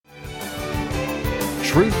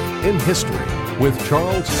Truth in History with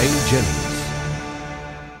Charles A. Jennings.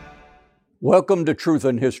 Welcome to Truth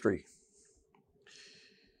in History.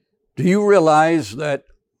 Do you realize that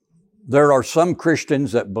there are some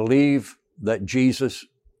Christians that believe that Jesus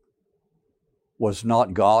was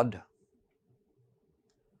not God?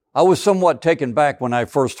 I was somewhat taken back when I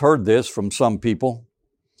first heard this from some people.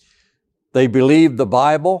 They believe the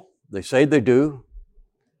Bible, they say they do,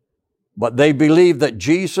 but they believe that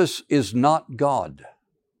Jesus is not God.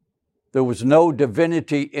 There was no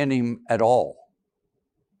divinity in him at all.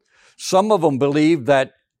 Some of them believe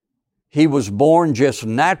that he was born just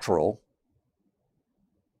natural,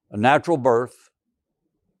 a natural birth,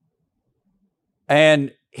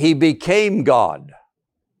 and he became God.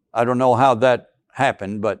 I don't know how that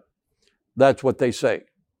happened, but that's what they say.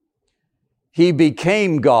 He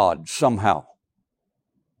became God somehow.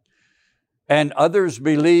 And others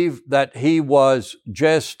believe that he was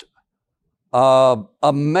just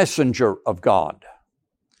a messenger of God.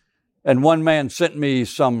 And one man sent me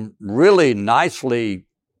some really nicely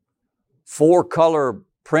 4-color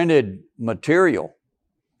printed material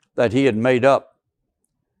that he had made up,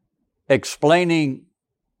 explaining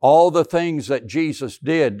all the things that Jesus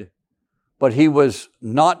did, but he was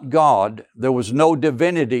not God. There was no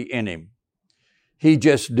divinity in him. He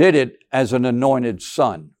just did it as an anointed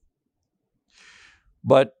son.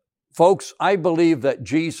 But folks, I believe that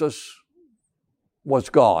Jesus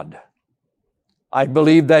was God. I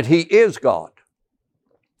believe that he is God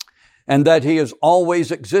and that he has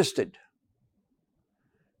always existed.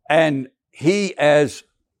 And he, as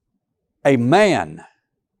a man,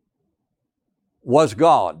 was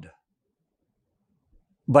God,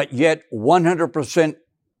 but yet 100%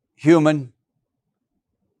 human,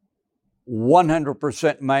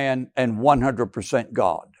 100% man, and 100%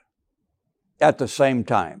 God at the same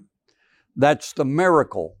time. That's the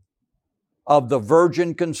miracle of the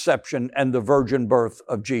virgin conception and the virgin birth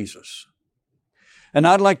of Jesus. And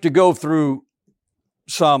I'd like to go through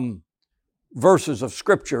some verses of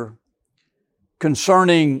Scripture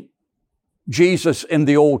concerning Jesus in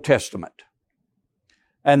the Old Testament.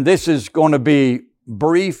 And this is going to be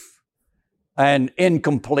brief and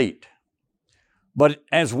incomplete. But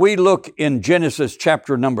as we look in Genesis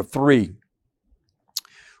chapter number 3,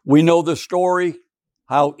 we know the story,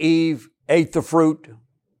 how Eve ate the fruit.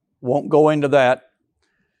 Won't go into that.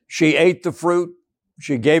 She ate the fruit.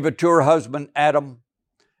 She gave it to her husband, Adam,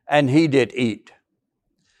 and he did eat.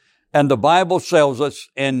 And the Bible tells us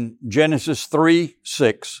in Genesis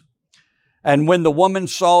 3:6, and when the woman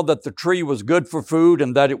saw that the tree was good for food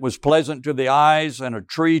and that it was pleasant to the eyes and a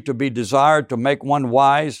tree to be desired to make one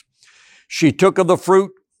wise, she took of the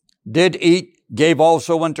fruit, did eat, gave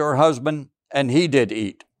also unto her husband, and he did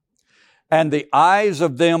eat. And the eyes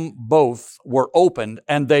of them both were opened,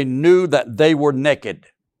 and they knew that they were naked.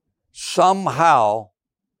 Somehow,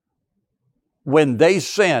 when they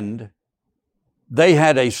sinned, they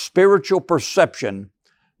had a spiritual perception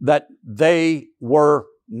that they were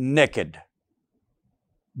naked.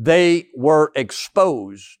 They were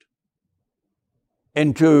exposed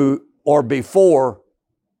into or before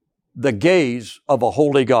the gaze of a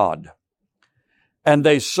holy God. And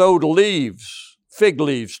they sewed leaves, fig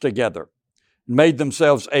leaves together, made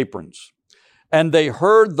themselves aprons. And they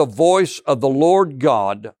heard the voice of the Lord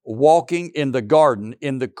God walking in the garden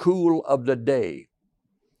in the cool of the day.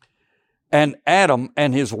 And Adam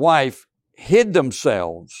and his wife hid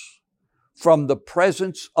themselves from the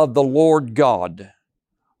presence of the Lord God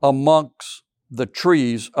amongst the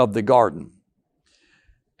trees of the garden.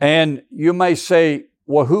 And you may say,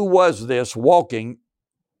 well, who was this walking?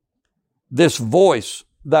 This voice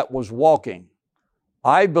that was walking?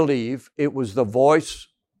 I believe it was the voice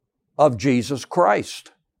of Jesus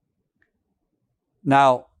Christ.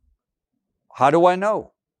 Now, how do I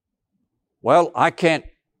know? Well, I can't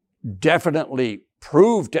definitely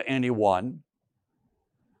prove to anyone,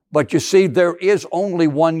 but you see, there is only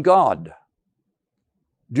one God.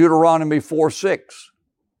 Deuteronomy 4:6.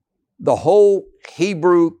 The whole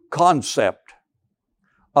Hebrew concept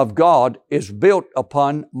of God is built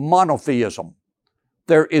upon monotheism.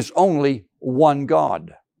 There is only one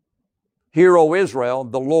God. Hear, O Israel,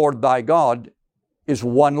 the Lord thy God is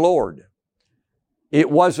one Lord. It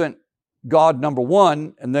wasn't God number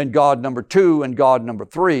 1 and then God number 2 and God number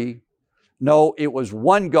 3. No, it was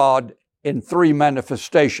one God in 3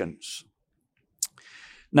 manifestations.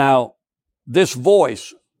 Now, this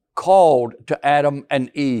voice called to Adam and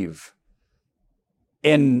Eve.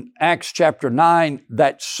 In Acts chapter 9,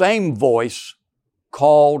 that same voice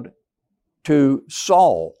called to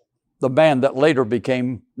Saul, the man that later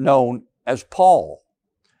became known as Paul.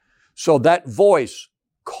 So that voice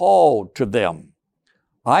called to them.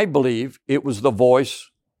 I believe it was the voice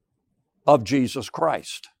of Jesus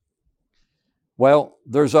Christ. Well,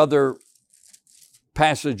 there's other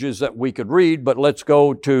passages that we could read, but let's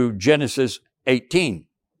go to Genesis 18.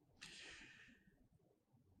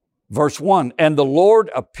 Verse 1, and the Lord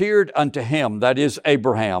appeared unto him, that is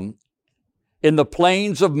Abraham, in the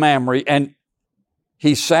plains of Mamre, and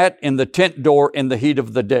he sat in the tent door in the heat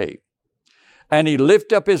of the day. And he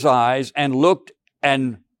lifted up his eyes and looked,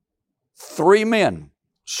 and 3 men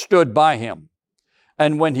stood by him.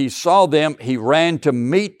 And when he saw them, he ran to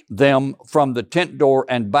meet them from the tent door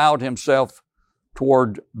and bowed himself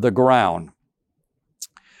toward the ground.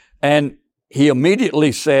 And he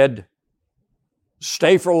immediately said,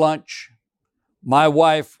 stay for lunch. My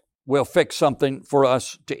wife will fix something for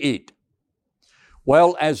us to eat.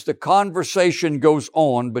 Well, as the conversation goes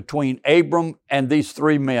on between Abram and these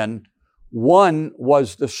 3 men, one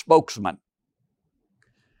was the spokesman.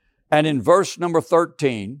 And in verse number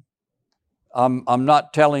 13, I'm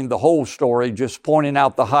not telling the whole story, just pointing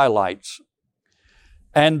out the highlights.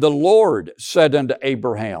 And the Lord said unto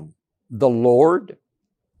Abraham, the Lord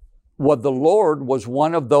was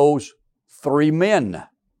one of those 3 men.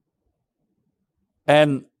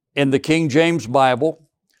 And in the King James Bible,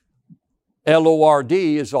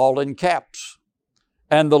 L-O-R-D is all in caps.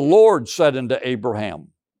 And the Lord said unto Abraham,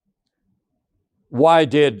 why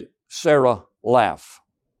did Sarah laugh?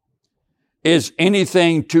 Is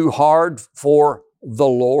anything too hard for the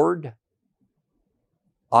Lord?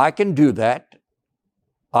 I can do that.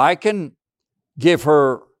 I can give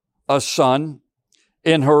her a son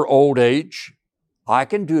in her old age. I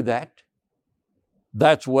can do that.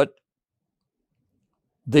 That's what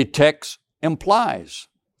the text implies.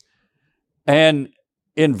 And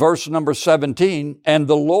in verse number 17, and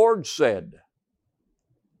the Lord said,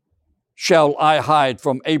 shall I hide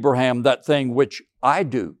from Abraham that thing which I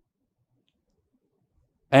do?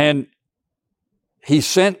 And he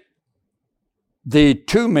sent the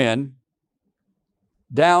 2 men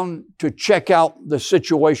down to check out the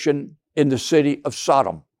situation in the city of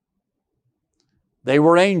Sodom. They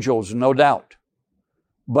were angels, no doubt.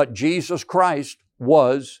 But Jesus Christ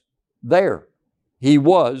was there. He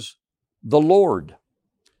was the Lord.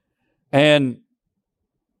 And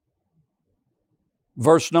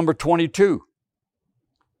verse number 22,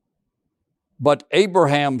 but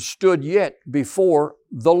Abraham stood yet before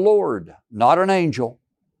the Lord, not an angel,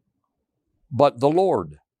 but the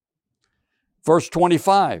Lord. Verse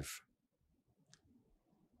 25,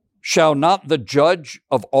 shall not the judge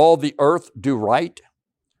of all the earth do right?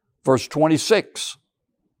 Verse 26,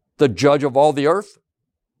 the judge of all the earth.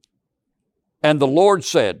 And the Lord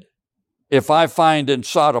said, if I find in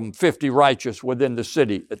Sodom 50 righteous within the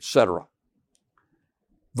city, etc.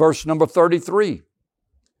 Verse number 33,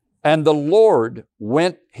 and the Lord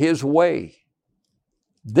went his way.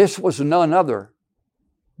 This was none other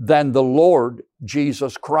than the Lord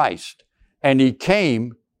Jesus Christ. And he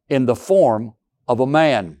came in the form of a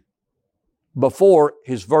man before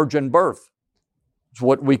his virgin birth. It's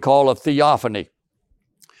what we call a theophany.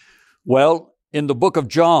 Well, in the book of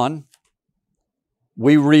John,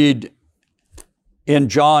 we read in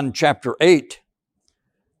John chapter 8,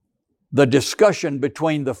 the discussion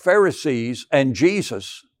between the Pharisees and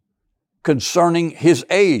Jesus concerning his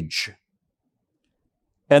age.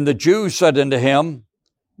 And the Jews said unto him,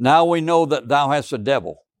 now we know that thou hast a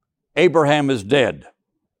devil. Abraham is dead.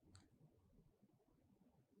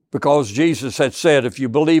 Because Jesus had said, if you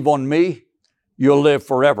believe on me, you'll live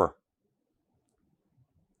forever.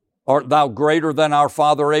 Art thou greater than our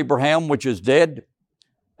father Abraham, which is dead,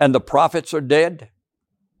 and the prophets are dead?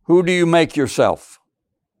 Who do you make yourself?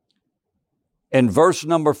 In verse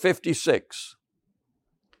number 56,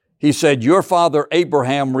 he said, your father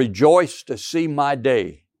Abraham rejoiced to see my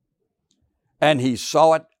day, and he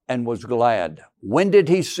saw it and was glad. When did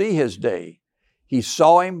he see his day? He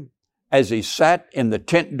saw him as he sat in the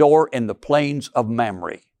tent door in the plains of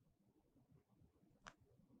Mamre.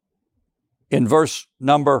 In verse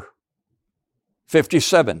number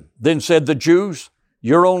 57, then said the Jews,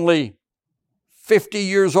 you're only 50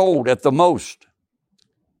 years old at the most.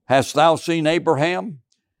 Hast thou seen Abraham?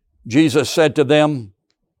 Jesus said to them,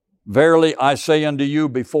 verily I say unto you,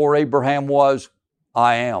 before Abraham was,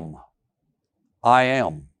 I am. I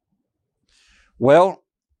am. Well,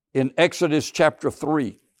 in Exodus chapter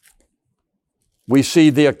 3, we see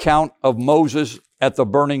the account of Moses at the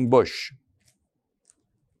burning bush.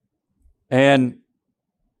 And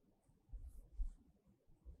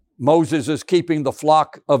Moses is keeping the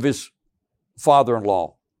flock of his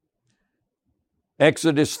father-in-law.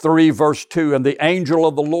 Exodus 3 verse 2, and the angel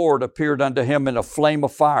of the Lord appeared unto him in a flame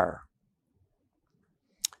of fire.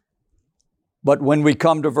 But when we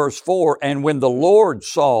come to verse 4, and when the Lord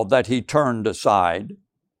saw that he turned aside,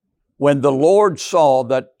 when the Lord saw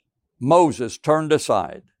that Moses turned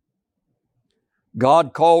aside,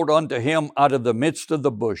 God called unto him out of the midst of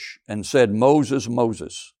the bush and said, Moses,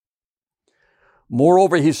 Moses.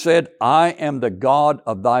 Moreover, he said, I am the God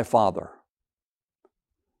of thy father.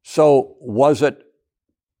 So was it,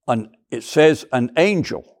 it says an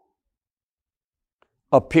angel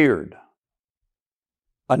appeared.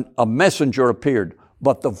 A messenger appeared,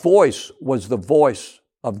 but the voice was the voice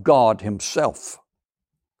of God himself.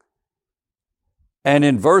 And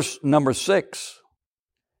in verse number 6,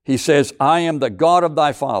 he says, I am the God of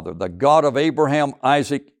thy father, the God of Abraham,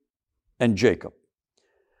 Isaac, and Jacob.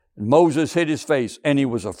 And Moses hid his face, and he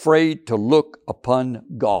was afraid to look upon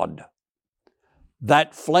God.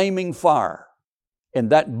 That flaming fire in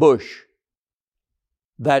that bush,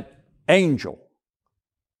 that angel,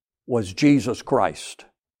 was Jesus Christ.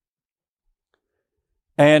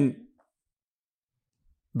 And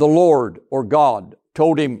the Lord or God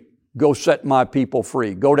told him, go set my people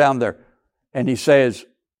free. Go down there. And he says,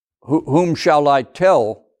 whom shall I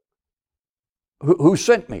tell? Who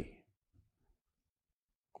sent me?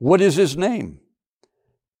 What is his name?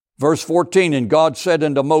 Verse 14, and God said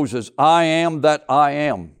unto Moses, I am that I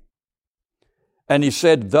am. And he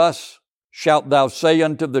said, thus shalt thou say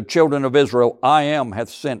unto the children of Israel, I am hath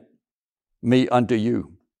sent me unto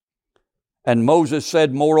you. And Moses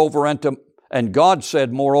said moreover and God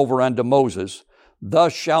said moreover unto Moses,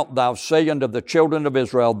 thus shalt thou say unto the children of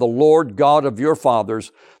Israel, the Lord God of your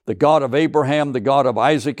fathers, the God of Abraham, the God of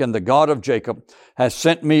Isaac, and the God of Jacob, has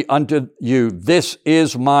sent me unto you. This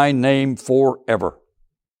is my name forever.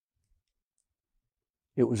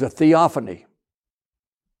 It was a theophany,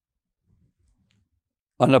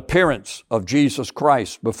 an appearance of Jesus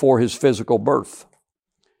Christ before his physical birth.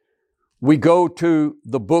 We go to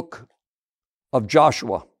the book of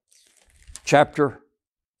Joshua, chapter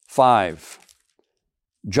 5.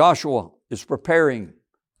 Joshua is preparing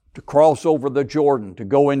to cross over the Jordan to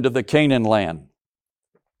go into the Canaan land.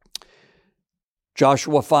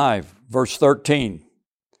 Joshua 5, verse 13.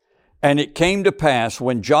 And it came to pass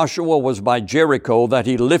when Joshua was by Jericho that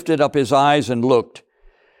he lifted up his eyes and looked,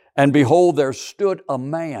 and behold, there stood a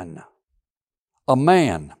man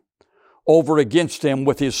over against him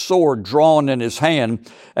with his sword drawn in his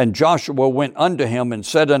hand. And Joshua went unto him and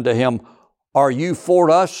said unto him, are you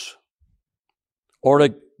for us or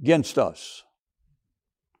against us?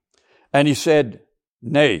 And he said,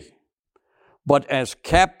 nay, but as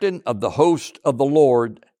captain of the host of the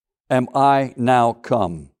Lord am I now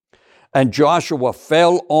come. And Joshua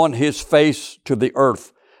fell on his face to the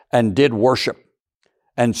earth and did worship,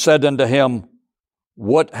 and said unto him,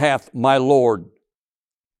 what saith my Lord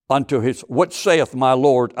unto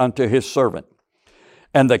his servant?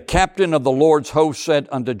 And the captain of the Lord's host said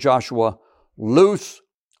unto Joshua, loose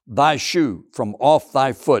thy shoe from off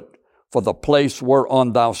thy foot, for the place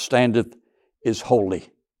whereon thou standest is holy.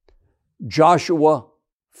 Joshua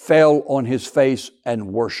fell on his face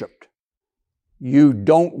and worshiped. You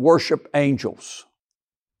don't worship angels.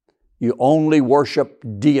 You only worship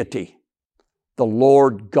deity, the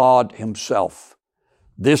Lord God himself.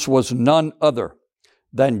 This was none other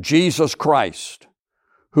than Jesus Christ,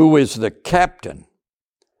 who is the captain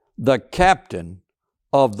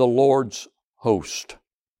of the Lord's host.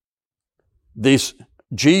 This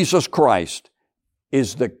Jesus Christ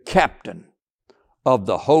is the captain of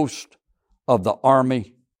the host of the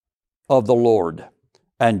army of the Lord.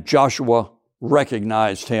 And Joshua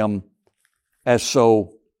recognized him as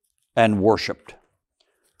so and worshiped.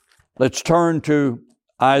 Let's turn to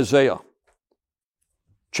Isaiah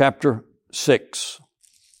chapter 6.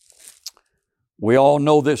 We all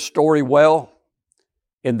know this story well.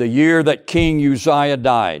 In the year that King Uzziah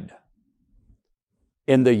died,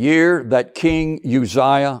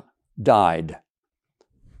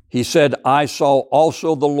 he said, I saw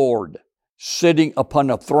also the Lord sitting upon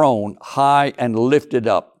a throne high and lifted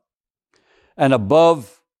up, and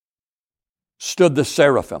above stood the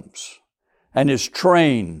seraphims, and his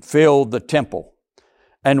train filled the temple.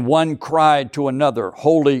 And one cried to another,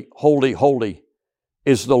 holy, holy, holy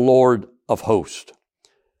is the Lord of hosts.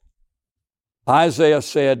 Isaiah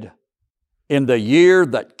said, in the year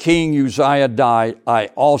that King Uzziah died, I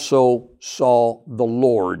also saw the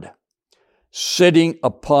Lord sitting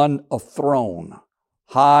upon a throne,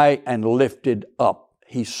 high and lifted up.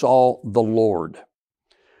 He saw the Lord.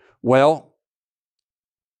 Well,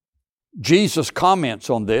 Jesus comments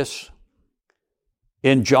on this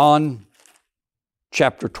in John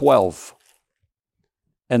chapter 12.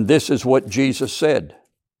 And this is what Jesus said.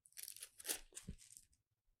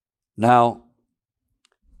 Now,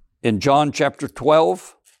 in John chapter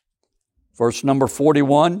 12, verse number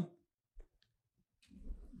 41.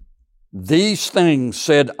 These things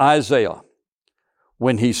said Isaiah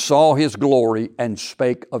when he saw his glory and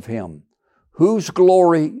spake of him. Whose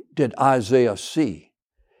glory did Isaiah see?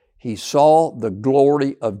 He saw the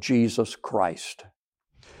glory of Jesus Christ.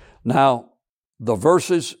 Now, the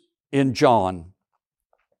verses in John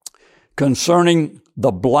concerning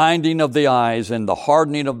the blinding of the eyes and the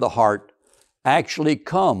hardening of the heart actually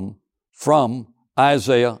come from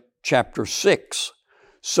Isaiah chapter 6.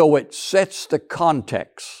 So it sets the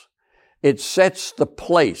context. It sets the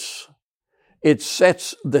place. It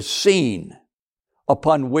sets the scene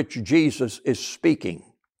upon which Jesus is speaking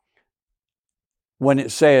when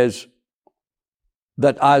it says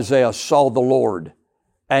that Isaiah saw the Lord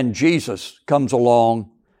and Jesus comes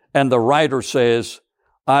along and the writer says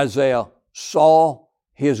Isaiah saw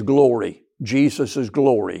his glory, Jesus'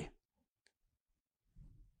 glory,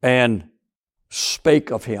 and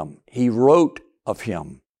spake of him. He wrote of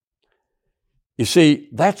him. You see,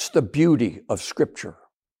 that's the beauty of Scripture,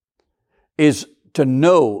 is to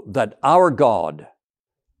know that our God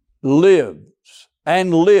lives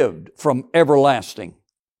and lived from everlasting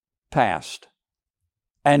past,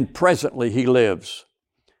 and presently He lives,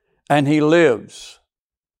 and He lives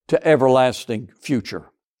to everlasting future.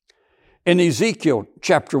 In Ezekiel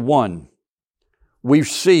chapter 1, we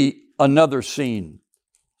see another scene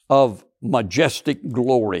of majestic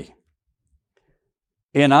glory.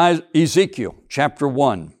 In Ezekiel chapter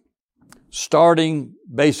 1, starting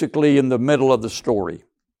basically in the middle of the story,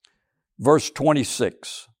 verse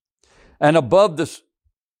 26, and above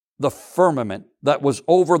the firmament that was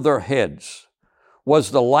over their heads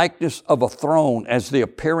was the likeness of a throne as the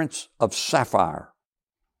appearance of sapphire.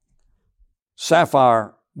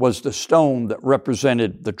 Sapphire was the stone that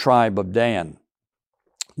represented the tribe of Dan,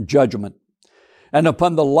 judgment. And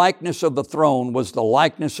upon the likeness of the throne was the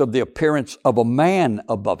likeness of the appearance of a man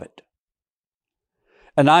above it.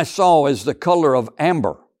 And I saw as the color of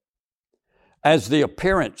amber, as the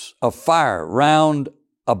appearance of fire round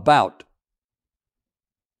about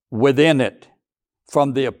within it,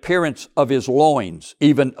 from the appearance of his loins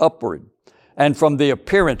even upward, and from the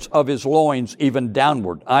appearance of his loins even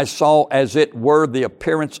downward. I saw as it were the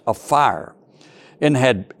appearance of fire, and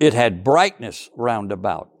it had brightness round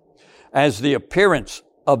about, as the appearance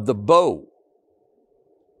of the bow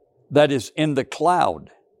that is in the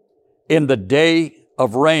cloud in the day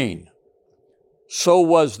of rain. So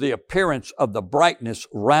was the appearance of the brightness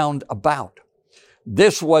round about.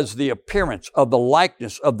 This was the appearance of the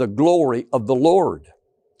likeness of the glory of the Lord.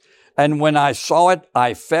 And when I saw it,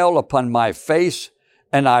 I fell upon my face,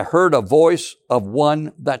 and I heard a voice of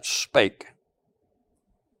one that spake.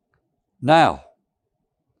 Now,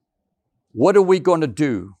 what are we going to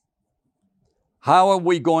do? How are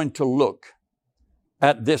we going to look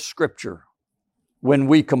at this scripture when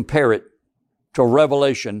we compare it to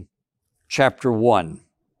Revelation chapter 1?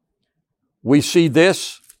 We see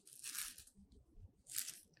this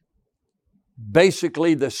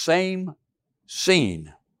basically the same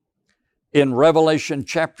scene in Revelation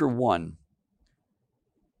chapter 1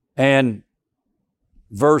 and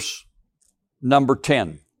verse number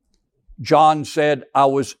 10. John said, I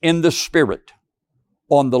was in the Spirit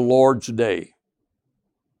on the Lord's day,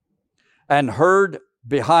 and heard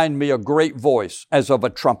behind me a great voice as of a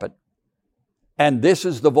trumpet. And this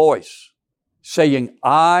is the voice saying,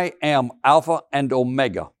 I am Alpha and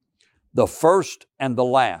Omega, the first and the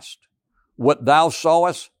last. What thou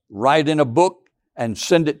sawest, write in a book and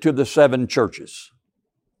send it to the 7 churches.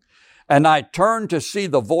 And I turned to see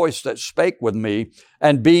the voice that spake with me,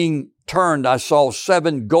 and being turned, I saw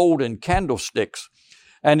 7 golden candlesticks,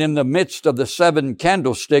 and in the midst of the 7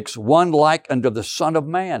 candlesticks, one like unto the Son of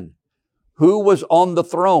Man, who was on the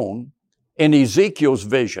throne in Ezekiel's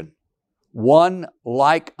vision, one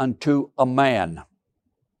like unto a man.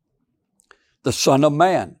 The Son of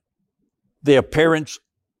Man, the appearance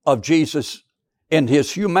of Jesus in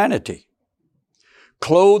his humanity,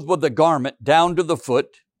 clothed with a garment down to the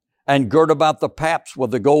foot, and girt about the paps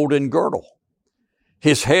with a golden girdle.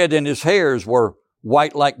 His head and his hairs were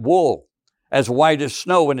white like wool, as white as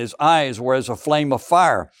snow, and his eyes were as a flame of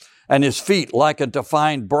fire, and his feet like unto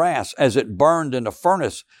fine brass, as it burned in a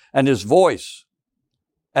furnace, and his voice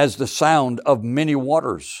as the sound of many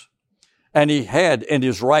waters. And he had in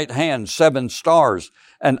his right hand 7 stars,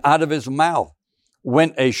 and out of his mouth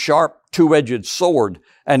went a sharp 2-edged sword,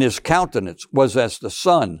 and his countenance was as the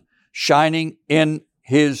sun shining in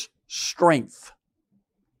his strength.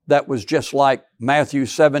 That was just like Matthew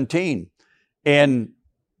 17 in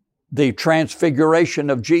the transfiguration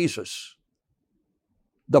of Jesus.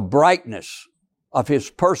 The brightness of his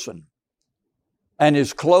person, and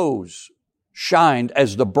his clothes shined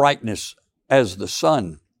as the brightness as the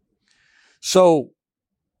sun. So,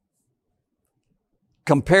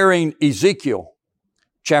 comparing Ezekiel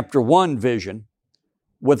chapter 1 vision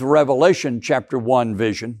with Revelation chapter 1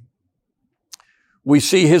 vision, we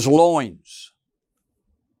see his loins.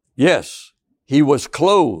 Yes, he was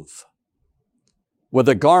clothed with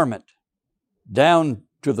a garment down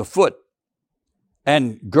to the foot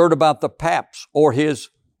and girt about the paps, or his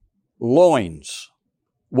loins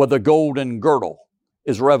with a golden girdle,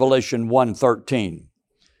 is Revelation 1:13.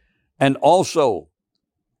 And also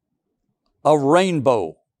a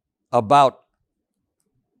rainbow about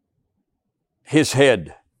his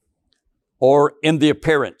head, or in the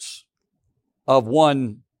appearance of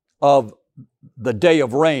one of the day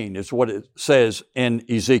of rain, is what it says in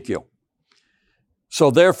Ezekiel. So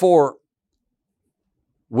therefore,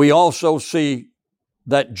 we also see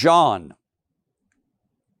that John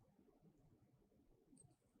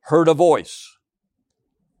heard a voice.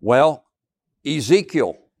 Well,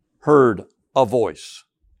 Ezekiel heard a voice.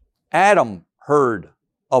 Adam heard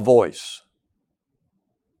a voice.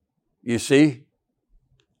 You see?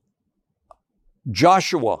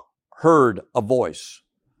 Joshua heard a voice.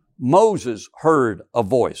 Moses heard a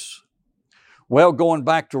voice. Well, going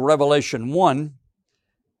back to Revelation 1,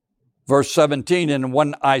 verse 17, and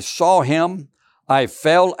when I saw him, I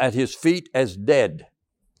fell at his feet as dead.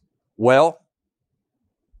 Well,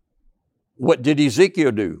 what did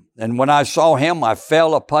Ezekiel do? And when I saw him, I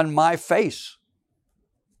fell upon my face.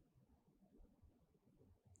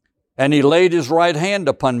 And he laid his right hand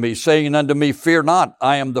upon me, saying unto me, Fear not,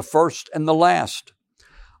 I am the first and the last.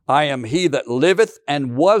 I am he that liveth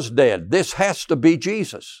and was dead. This has to be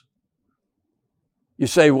Jesus. You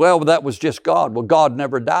say, well, that was just God. Well, God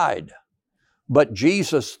never died. But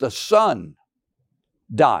Jesus, the Son,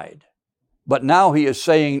 died. But now he is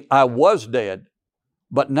saying, I was dead,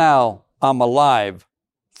 but now I'm alive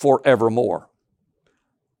forevermore.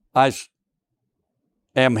 I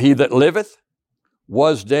am he that liveth,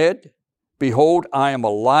 was dead. Behold, I am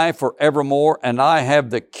alive forevermore, and I have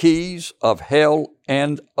the keys of hell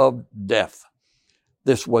and of death.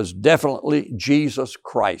 This was definitely Jesus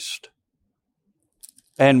Christ.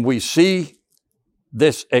 And we see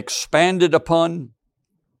this expanded upon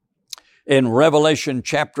in Revelation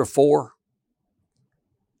chapter 4.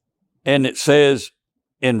 And it says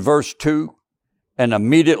in verse 2, And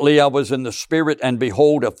immediately I was in the Spirit, and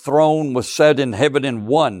behold, a throne was set in heaven, and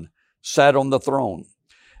one sat on the throne.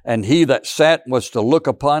 And he that sat was to look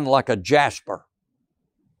upon like a jasper.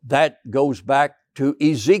 That goes back to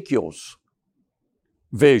Ezekiel's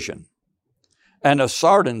vision. And a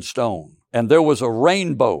sardine stone. And there was a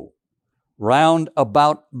rainbow round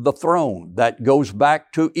about the throne. That goes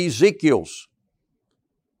back to Ezekiel's.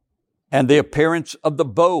 And the appearance of the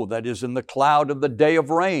bow that is in the cloud of the day of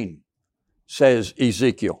rain, says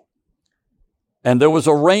Ezekiel. And there was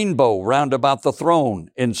a rainbow round about the throne,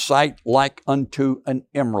 in sight like unto an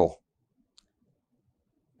emerald.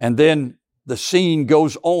 And then the scene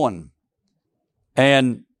goes on.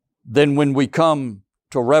 And then when we come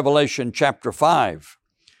to Revelation chapter 5,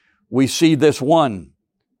 we see this one.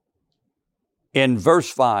 In verse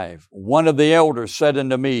 5, one of the elders said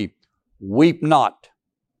unto me, Weep not.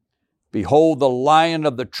 Behold, the Lion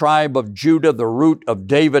of the tribe of Judah, the root of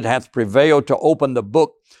David, hath prevailed to open the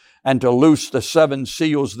book and to loose the 7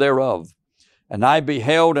 seals thereof. And I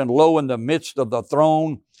beheld, and lo, in the midst of the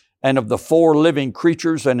throne and of the 4 living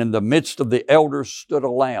creatures, and in the midst of the elders stood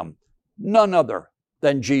a lamb, none other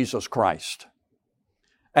than Jesus Christ,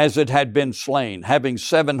 as it had been slain, having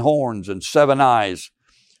 7 horns and 7 eyes,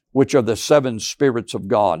 which are the 7 spirits of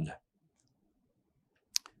God.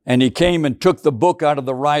 And he came and took the book out of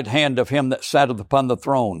the right hand of him that sat upon the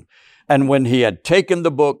throne. And when he had taken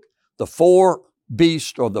the book, the 4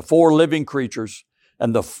 beasts, or the 4 living creatures,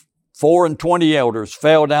 and the 24 elders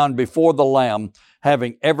fell down before the Lamb,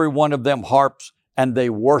 having every one of them harps, and they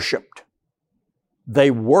worshiped.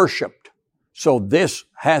 They worshiped. So this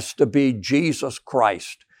has to be Jesus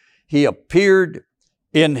Christ. He appeared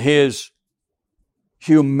in his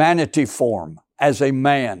humanity form as a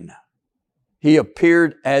man. He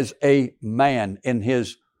appeared as a man in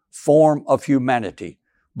his form of humanity,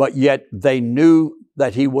 but yet they knew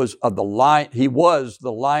that he was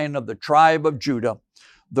the Lion of the tribe of Judah,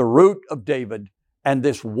 the root of David, and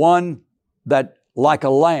this one that, like a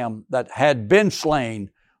lamb, that had been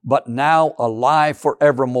slain, but now alive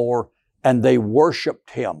forevermore, and they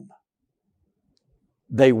worshiped him.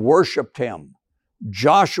 They worshiped him.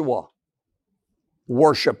 Joshua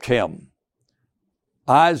worshiped him.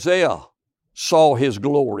 Isaiah saw his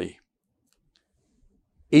glory.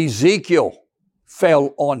 Ezekiel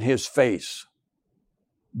fell on his face.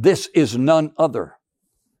 This is none other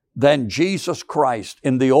than Jesus Christ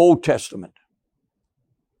in the Old Testament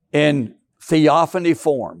in theophany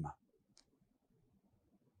form,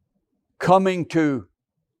 coming to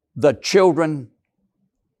the children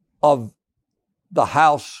of the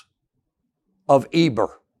house of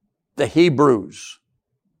Eber, the Hebrews,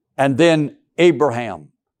 and then Abraham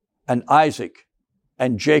and Isaac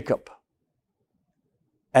and Jacob,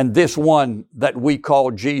 and this one that we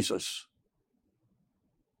call Jesus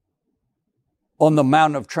on the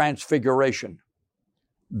Mount of Transfiguration.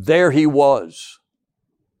 There he was,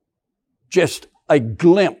 just a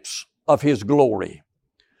glimpse of his glory.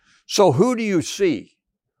 So who do you see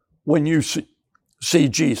when you see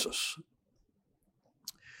Jesus?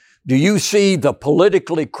 Do you see the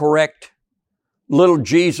politically correct little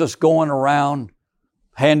Jesus going around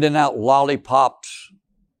handing out lollipops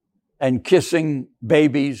and kissing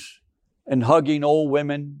babies and hugging old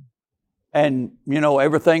women and,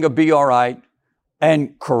 everything will be all right,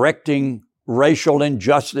 and correcting racial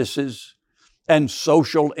injustices and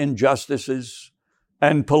social injustices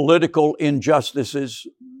and political injustices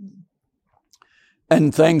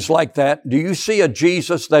and things like that? Do you see a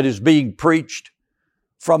Jesus that is being preached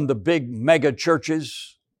from the big mega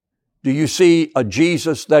churches? Do you see a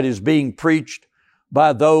Jesus that is being preached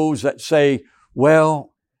by those that say,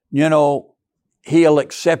 well, he'll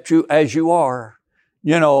accept you as you are.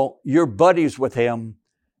 You're buddies with him.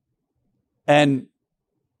 And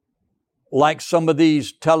like some of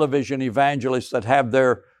these television evangelists that have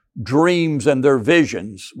their dreams and their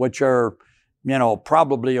visions, which are,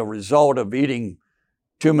 probably a result of eating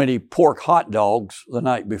too many pork hot dogs the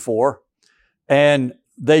night before, and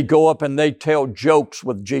they go up and they tell jokes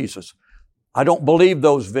with Jesus. I don't believe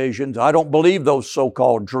those visions. I don't believe those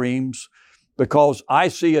so-called dreams, because I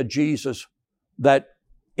see a Jesus that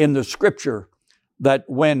in the Scripture, that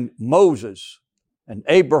when Moses and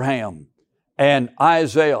Abraham and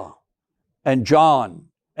Isaiah and John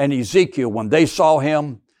and Ezekiel, when they saw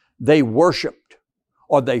him, they worshiped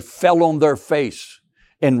or they fell on their face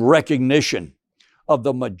in recognition of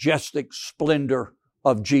the majestic splendor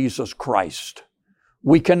of Jesus Christ.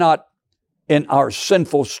 We cannot, in our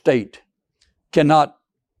sinful state, cannot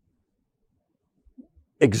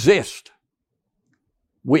exist.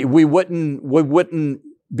 We wouldn't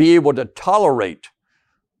be able to tolerate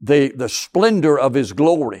the splendor of his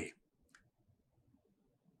glory.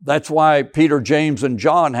 That's why Peter, James, and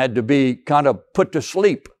John had to be kind of put to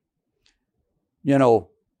sleep,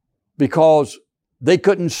 because they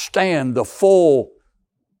couldn't stand the full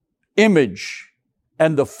image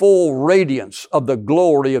and the full radiance of the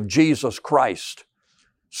glory of Jesus Christ.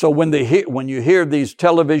 So when you hear these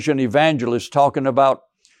television evangelists talking about,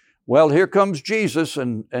 well, here comes Jesus,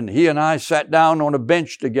 and he and I sat down on a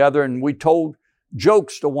bench together and we told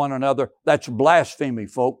jokes to one another, that's blasphemy,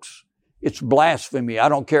 folks. It's blasphemy. I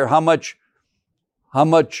don't care how much,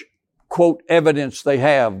 quote, evidence they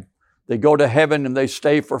have. They go to heaven and they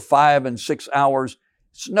stay for 5 and 6 hours.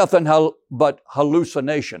 It's nothing but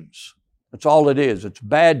hallucinations. That's all it is. It's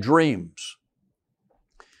bad dreams.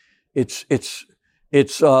 It's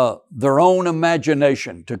their own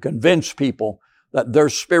imagination to convince people that they're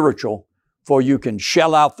spiritual, for you can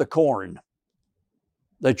shell out the corn,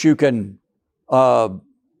 that you can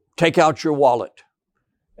take out your wallet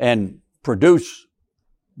and produce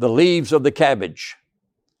the leaves of the cabbage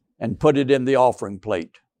and put it in the offering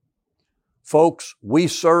plate. Folks, we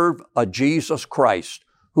serve a Jesus Christ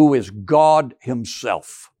who is God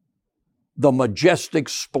himself. The majestic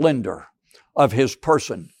splendor of his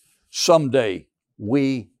person, someday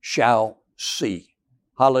we shall see.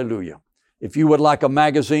 Hallelujah. If you would like a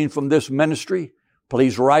magazine from this ministry,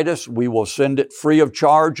 please write us. We will send it free of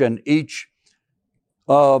charge, and each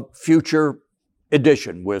future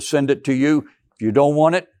edition, we'll send it to you. If you don't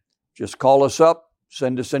want it, just call us up,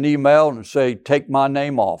 send us an email and say, take my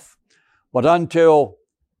name off. But until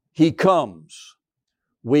he comes,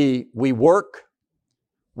 we work,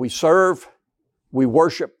 we serve, we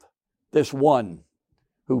worship this one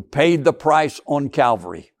who paid the price on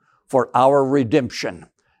Calvary for our redemption.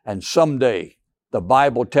 And someday, the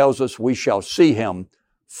Bible tells us we shall see him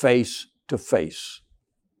face to face.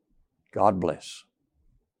 God bless.